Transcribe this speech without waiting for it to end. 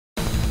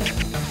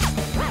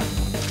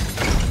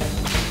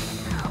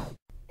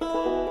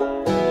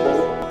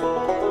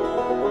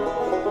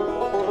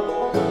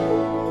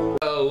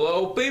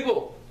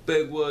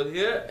Bigwood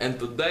here, and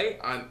today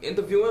I'm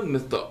interviewing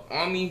Mr.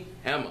 Armie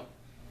Hammer,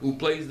 who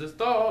plays the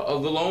star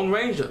of The Lone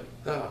Ranger.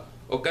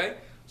 Okay?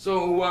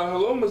 So,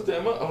 hello, Mr.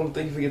 Hammer.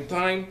 Thank you for your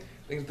time.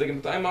 Thanks for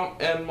taking the time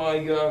out. And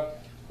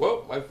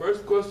my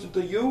first question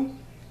to you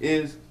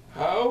is,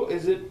 how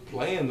is it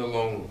playing The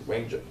Lone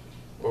Ranger?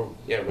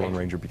 Lone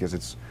Ranger, because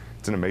it's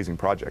an amazing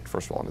project,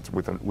 first of all, and it's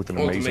with an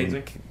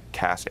amazing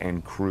cast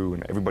and crew,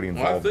 and everybody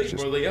involved is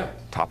just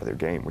top of their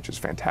game, which is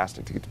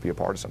fantastic to get to be a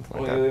part of something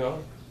like that. Yeah, they are.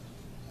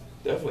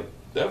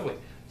 Definitely.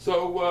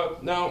 So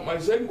now my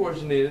second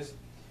question is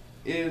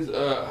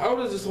how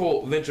does this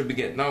whole venture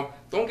begin? Now,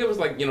 don't give us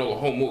the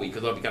whole movie,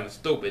 because that'll be kind of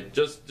stupid.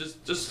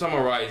 Just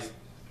summarize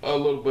a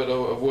little bit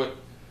of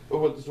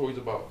what the story's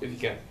about, if you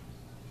can,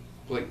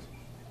 please.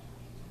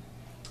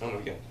 I don't know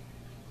if you can.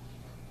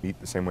 Meet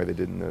the same way they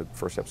did in the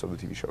first episode of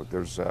the TV show.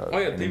 There's an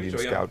TV Indian show,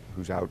 scout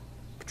who's out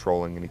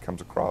patrolling, and he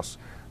comes across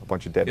a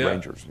bunch of dead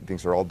rangers. He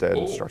thinks they're all dead,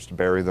 and Cool. starts to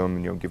bury them,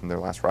 and give them their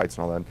last rites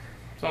and all that.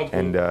 Sounds cool.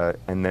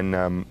 And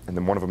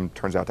then one of them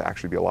turns out to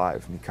actually be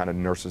alive, and he kind of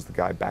nurses the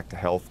guy back to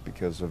health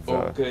because of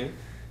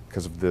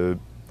the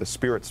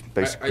spirits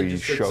basically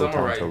show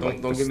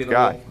to this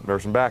guy,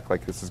 nurse him back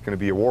like this is going to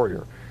be a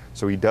warrior.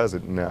 So he does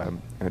it, and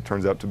it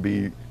turns out to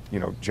be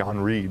John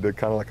Reed,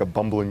 kind of like a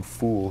bumbling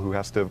fool who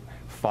has to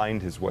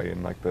find his way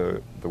in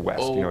the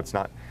West.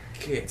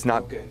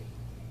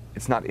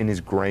 It's not in his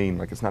grain,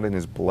 it's not in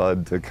his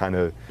blood to kind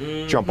of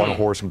jump on a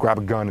horse and grab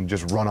a gun and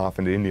just run off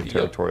into Indian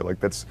territory.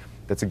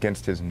 That's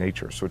against his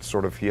nature. So it's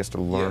sort of, he has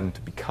to learn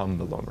to become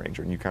the Lone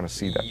Ranger, and you kind of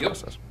see that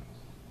process.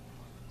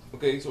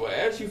 Okay, so I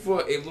asked you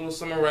for a little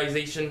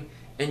summarization,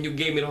 and you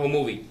gave me the whole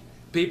movie.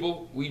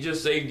 People, we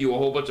just saved you a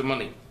whole bunch of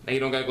money. Now you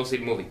don't gotta go see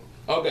the movie.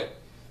 Okay,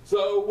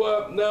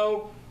 so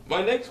now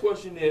my next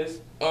question is,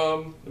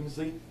 let me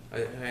see. I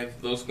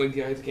have those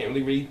squinty eyes, I can't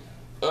really read.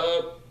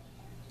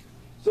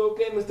 So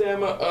okay, Mr.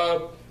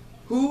 Hammer,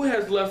 who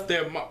has left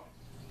their mark?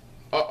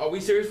 Are we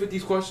serious with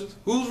these questions?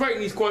 Who's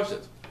writing these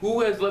questions?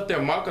 Who has left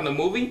their mark on the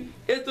movie?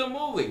 It's a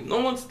movie.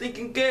 No one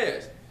stinking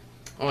cares.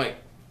 All right,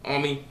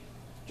 Armie,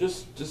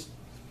 just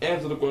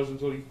answer the question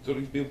so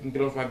these people can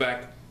get off my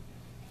back.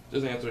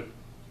 Just answer it.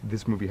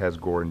 This movie has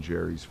Gore and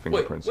Jerry's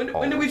fingerprints. Wait,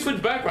 when did we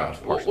switch backgrounds?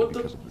 Partially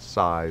because of the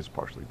size,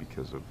 partially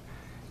because of,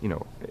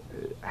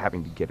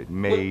 having to get it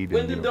made,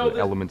 and the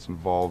elements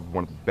involved.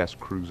 One of the best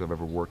crews I've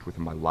ever worked with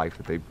in my life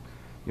that they've,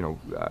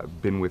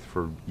 been with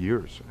for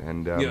years.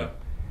 And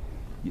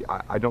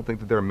I don't think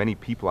that there are many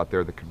people out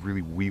there that could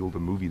really wield a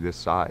movie this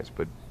size,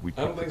 but we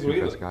took the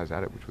two best guys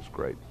at it, which was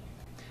great.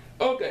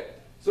 Okay,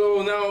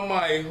 so now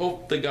my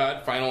hope to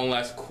God final and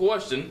last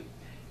question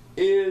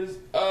is,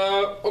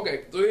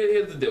 okay, so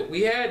here's the deal.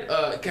 We had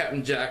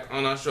Captain Jack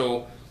on our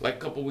show a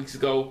couple weeks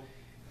ago,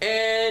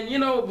 and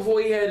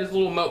before he had his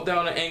little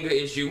meltdown and anger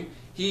issue,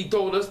 he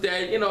told us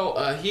that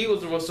he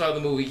was the real star of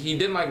the movie. He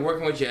didn't like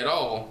working with you at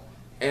all,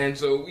 and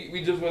so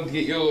we just wanted to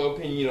get your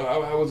opinion.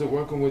 How was it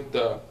working with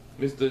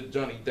Mr.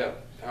 Johnny Depp?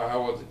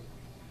 How was it?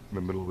 In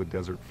the middle of the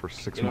desert for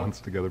 6 months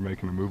together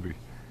making a movie,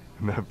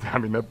 and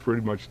that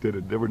pretty much did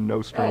it. There were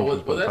no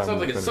strangers. Well, that sounds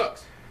like it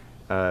sucks.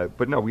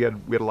 But no, we had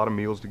a lot of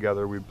meals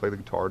together. We'd play the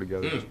guitar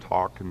together, just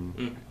talk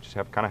and just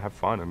have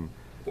fun. And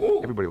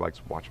everybody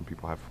likes watching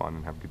people have fun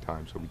and have a good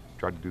time, so we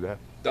tried to do that.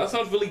 That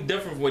sounds really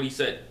different from what he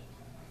said.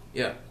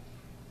 Yeah.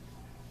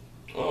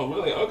 Oh,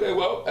 really? Okay,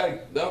 well,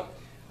 hey, no.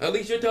 At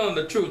least you're telling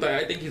the truth.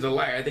 I think he's a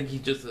liar. I think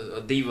he's just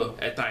a diva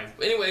at times.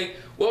 But anyway,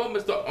 well,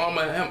 Mr.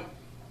 Armie Hammer.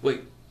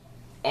 Wait.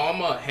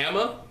 Armie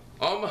Hammer?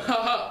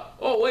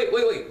 Oh, wait.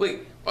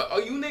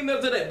 Are you named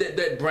after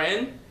that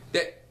brand?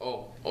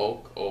 So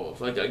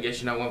I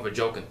guess you're not one for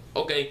joking.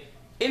 Okay.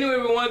 Anyway,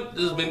 everyone,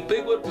 this has been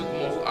Bigwood with the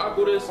most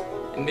awkwardest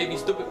and maybe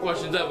stupid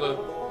questions ever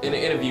in an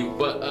interview.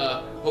 But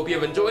hope you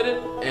have enjoyed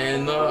it,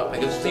 and I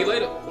guess we'll see you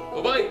later.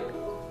 Bye-bye.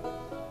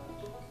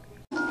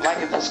 Like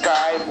and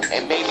subscribe,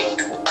 and maybe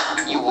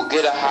you will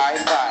get a high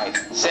five.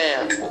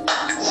 Sam,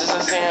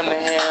 Sister Sam the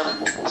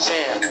Ham,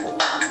 Sam,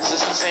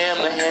 Sister Sam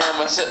the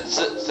Ham,